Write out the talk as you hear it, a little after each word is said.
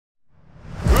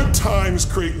times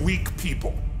create weak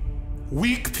people.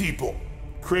 Weak people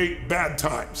create bad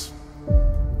times.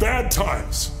 Bad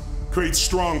times create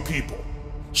strong people.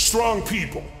 Strong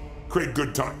people create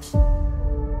good times.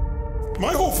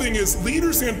 My whole thing is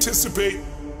leaders anticipate,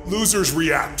 losers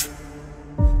react.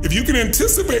 If you can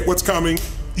anticipate what's coming,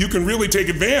 you can really take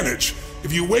advantage.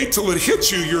 If you wait till it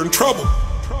hits you, you're in trouble.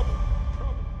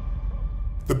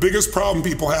 The biggest problem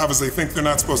people have is they think they're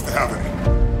not supposed to have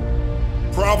any.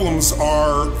 Problems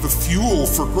are the fuel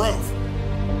for growth.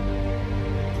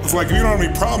 It's like if you don't have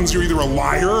any problems, you're either a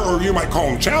liar or you might call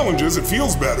them challenges. It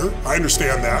feels better. I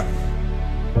understand that.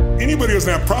 Anybody who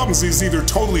doesn't have problems is either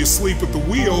totally asleep at the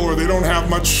wheel or they don't have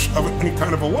much of any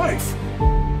kind of a life.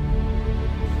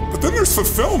 But then there's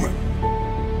fulfillment.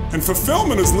 And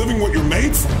fulfillment is living what you're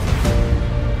made for.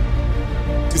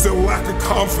 Is it a lack of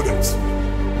confidence?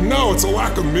 No, it's a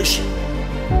lack of mission.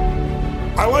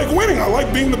 I like winning. I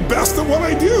like being the best at what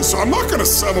I do, so I'm not going to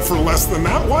settle for less than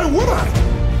that. Why would I?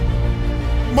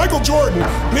 Michael Jordan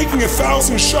making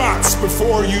 1,000 shots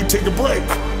before you take a break.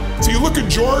 So you look at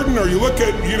Jordan, or you look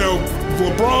at,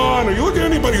 LeBron, or you look at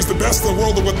anybody who's the best in the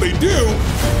world at what they do,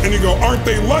 and you go, aren't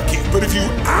they lucky? But if you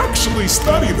actually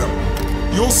study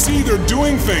them, you'll see they're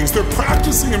doing things, they're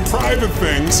practicing in private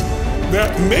things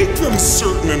that make them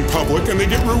certain in public, and they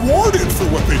get rewarded for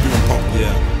what they do in public.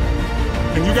 Yeah.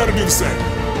 And you got to do the same.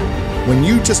 When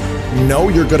you just know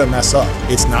you're going to mess up,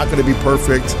 it's not going to be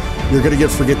perfect, you're going to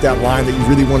forget that line that you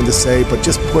really wanted to say, but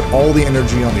just put all the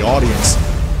energy on the audience,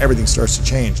 everything starts to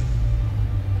change.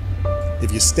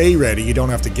 If you stay ready, you don't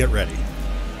have to get ready.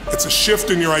 It's a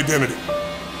shift in your identity.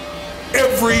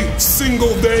 Every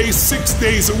single day, 6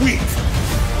 days a week.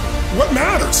 What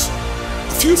matters?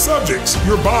 A few subjects,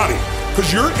 your body,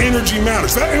 because your energy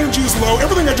matters. That energy is low.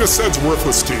 Everything I just said is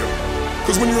worthless to you.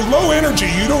 Because when you're low energy,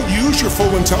 you don't use your full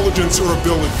intelligence or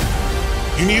ability.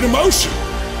 You need emotion.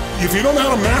 If you don't know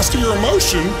how to master your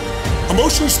emotion,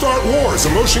 emotions start wars.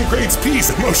 Emotion creates peace.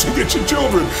 Emotion gets you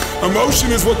children. Emotion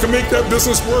is what can make that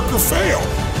business work or fail.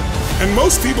 And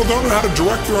most people don't know how to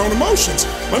direct their own emotions.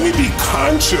 Let me be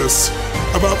conscious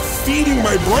about feeding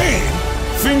my brain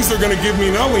things that are going to give me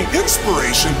not only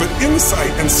inspiration, but insight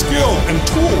and skill and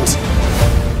tools.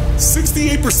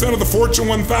 68% of the Fortune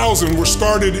 1000 were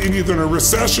started in either a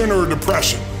recession or a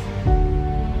depression.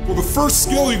 Well, the first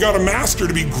skill you got to master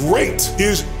to be great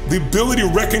is the ability to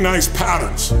recognize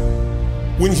patterns.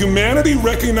 When humanity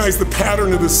recognized the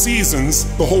pattern of the seasons,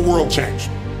 the whole world changed.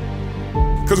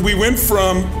 Because we went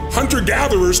from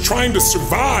hunter-gatherers trying to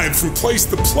survive from place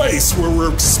to place where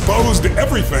we're exposed to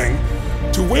everything,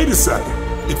 to wait a second,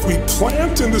 if we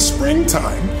plant in the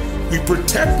springtime, we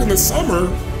protect in the summer,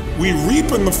 we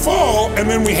reap in the fall, and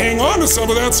then we hang on to some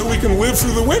of that so we can live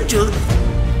through the winter.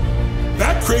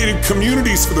 That created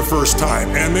communities for the first time,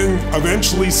 and then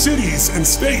eventually cities and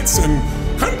states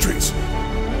and countries.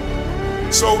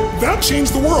 So that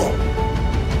changed the world.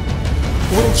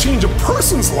 What'll change a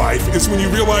person's life is when you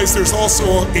realize there's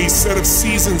also a set of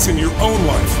seasons in your own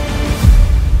life.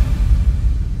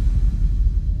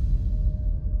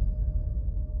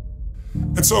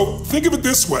 And so think of it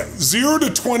this way, 0 to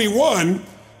 21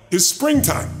 is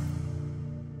springtime.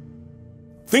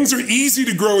 Things are easy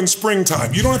to grow in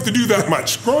springtime. You don't have to do that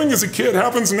much. Growing as a kid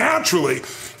happens naturally.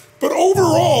 But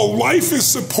overall, life is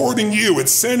supporting you.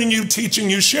 It's sending you, teaching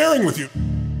you, sharing with you.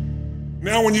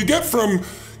 Now, when you get from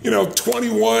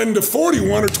 21 to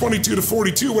 41 or 22 to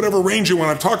 42, whatever range you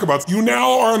want to talk about, you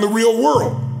now are in the real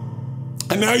world.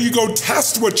 And now you go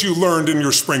test what you learned in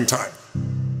your springtime.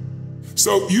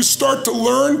 So you start to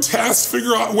learn, test,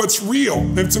 figure out what's real.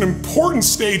 And it's an important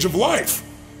stage of life.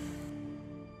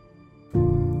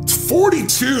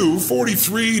 42,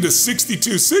 43 to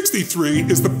 62, 63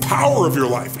 is the power of your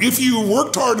life. If you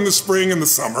worked hard in the spring and the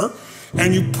summer,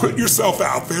 and you put yourself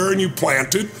out there and you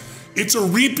planted, it's a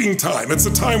reaping time. It's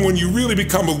a time when you really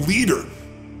become a leader.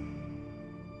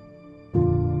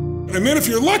 And then if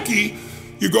you're lucky,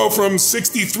 you go from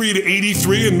 63 to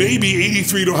 83 and maybe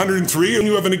 83 to 103, and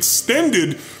you have an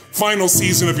extended final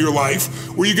season of your life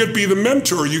where you get to be the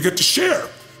mentor, you get to share.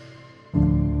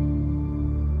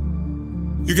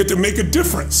 You get to make a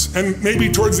difference. And maybe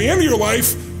towards the end of your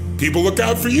life, people look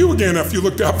out for you again after you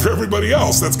looked out for everybody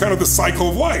else. That's kind of the cycle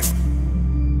of life.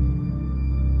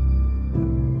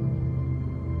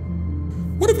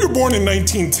 What if you're born in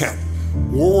 1910?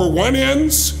 World War I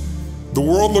ends, the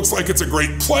world looks like it's a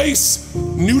great place,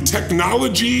 new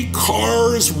technology,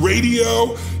 cars,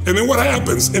 radio, and then what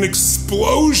happens? An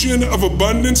explosion of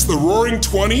abundance, the roaring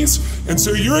 20s, and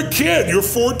so you're a kid, you're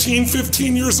 14,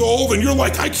 15 years old, and you're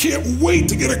like, I can't wait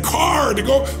to get a car, to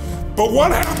go. But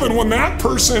what happened when that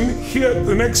person hit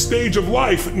the next stage of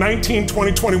life at 19,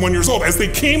 20, 21 years old? As they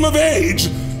came of age,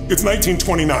 it's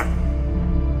 1929.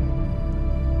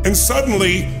 And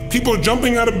suddenly, people are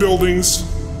jumping out of buildings,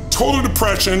 total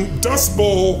depression, Dust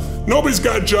Bowl, nobody's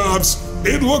got jobs.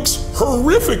 It looks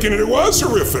horrific, and it was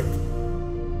horrific.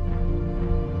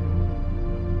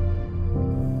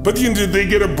 But did they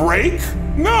get a break?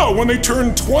 No, when they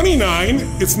turned 29,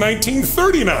 it's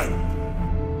 1939.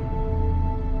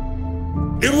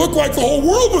 It looked like the whole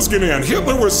world was gonna end.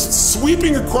 Hitler was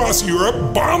sweeping across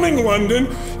Europe, bombing London.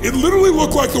 It literally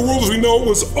looked like the world as we know it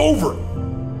was over.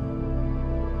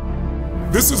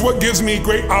 This is what gives me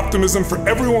great optimism for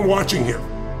everyone watching here.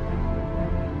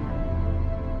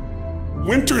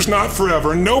 Winter's not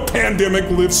forever. No pandemic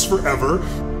lives forever.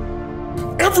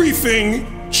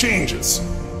 Everything changes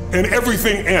and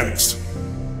everything ends.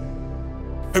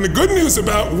 And the good news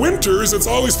about winter is it's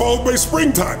always followed by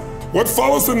springtime. What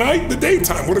follows the night? The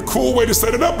daytime. What a cool way to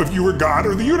set it up if you were God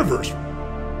or the universe.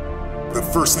 The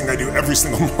first thing I do every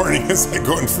single morning is I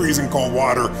go in freezing cold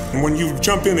water. And when you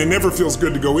jump in, it never feels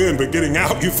good to go in, but getting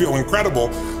out, you feel incredible.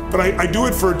 But I do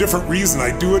it for a different reason.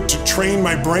 I do it to train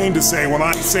my brain to say, when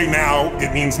I say now,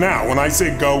 it means now. When I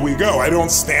say go, we go. I don't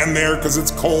stand there because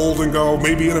it's cold and go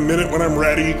maybe in a minute when I'm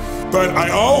ready. But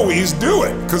I always do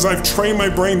it because I've trained my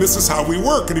brain, this is how we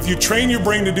work. And if you train your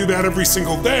brain to do that every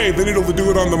single day, then it'll do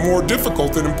it on the more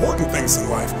difficult and important things in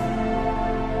life.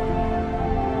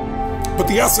 But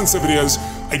the essence of it is,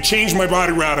 I change my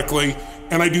body radically,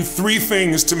 and I do 3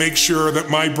 things to make sure that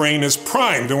my brain is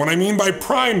primed. And what I mean by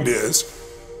primed is,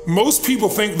 most people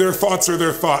think their thoughts are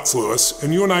their thoughts, Lewis,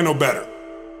 and you and I know better.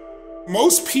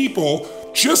 Most people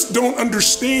just don't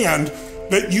understand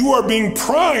that you are being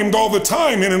primed all the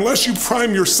time, and unless you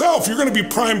prime yourself, you're gonna be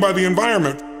primed by the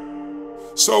environment.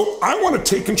 So I wanna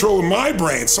take control of my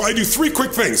brain, so I do 3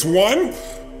 quick things. 1,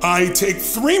 I take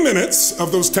 3 minutes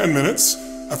of those 10 minutes,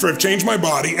 after I've changed my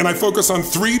body, and I focus on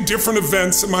 3 different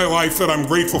events in my life that I'm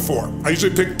grateful for. I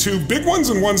usually pick 2 big ones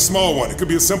and 1 small one. It could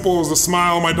be as simple as a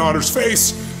smile on my daughter's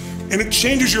face, and it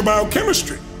changes your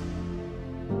biochemistry.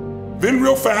 Then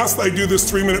real fast, I do this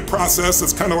 3-minute process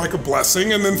that's kind of like a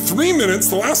blessing, and then 3 minutes,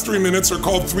 the last 3 minutes are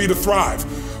called 3 to Thrive,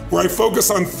 where I focus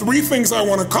on 3 things I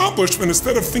want to accomplish, but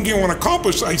instead of thinking I want to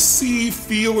accomplish, I see,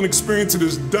 feel, and experience it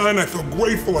as done. I feel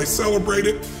grateful, I celebrate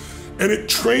it, and it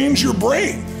trains your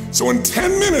brain. So in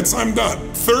 10 minutes, I'm done.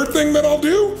 3rd thing that I'll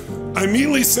do, I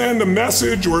immediately send a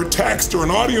message or a text or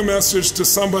an audio message to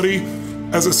somebody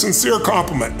as a sincere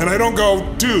compliment. And I don't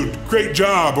go, dude, great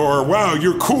job, or wow,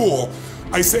 you're cool.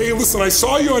 I say, hey, listen, I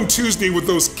saw you on Tuesday with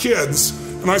those kids,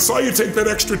 and I saw you take that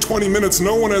extra 20 minutes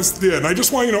no one else did. And I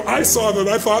just want you to know, I saw that,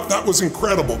 I thought that was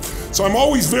incredible. So I'm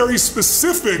always very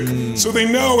specific so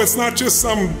they know it's not just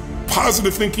some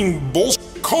positive thinking bullshit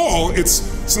call, it's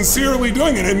sincerely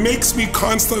doing it. It makes me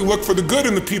constantly look for the good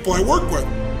in the people I work with.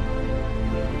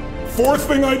 4th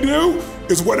thing I do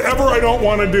is whatever I don't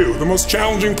want to do, the most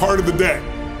challenging part of the day.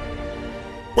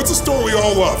 What's a story we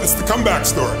all love? It's the comeback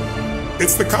story.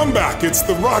 It's the comeback, it's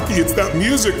the Rocky, it's that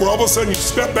music where all of a sudden you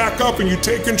step back up and you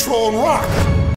take control and rock.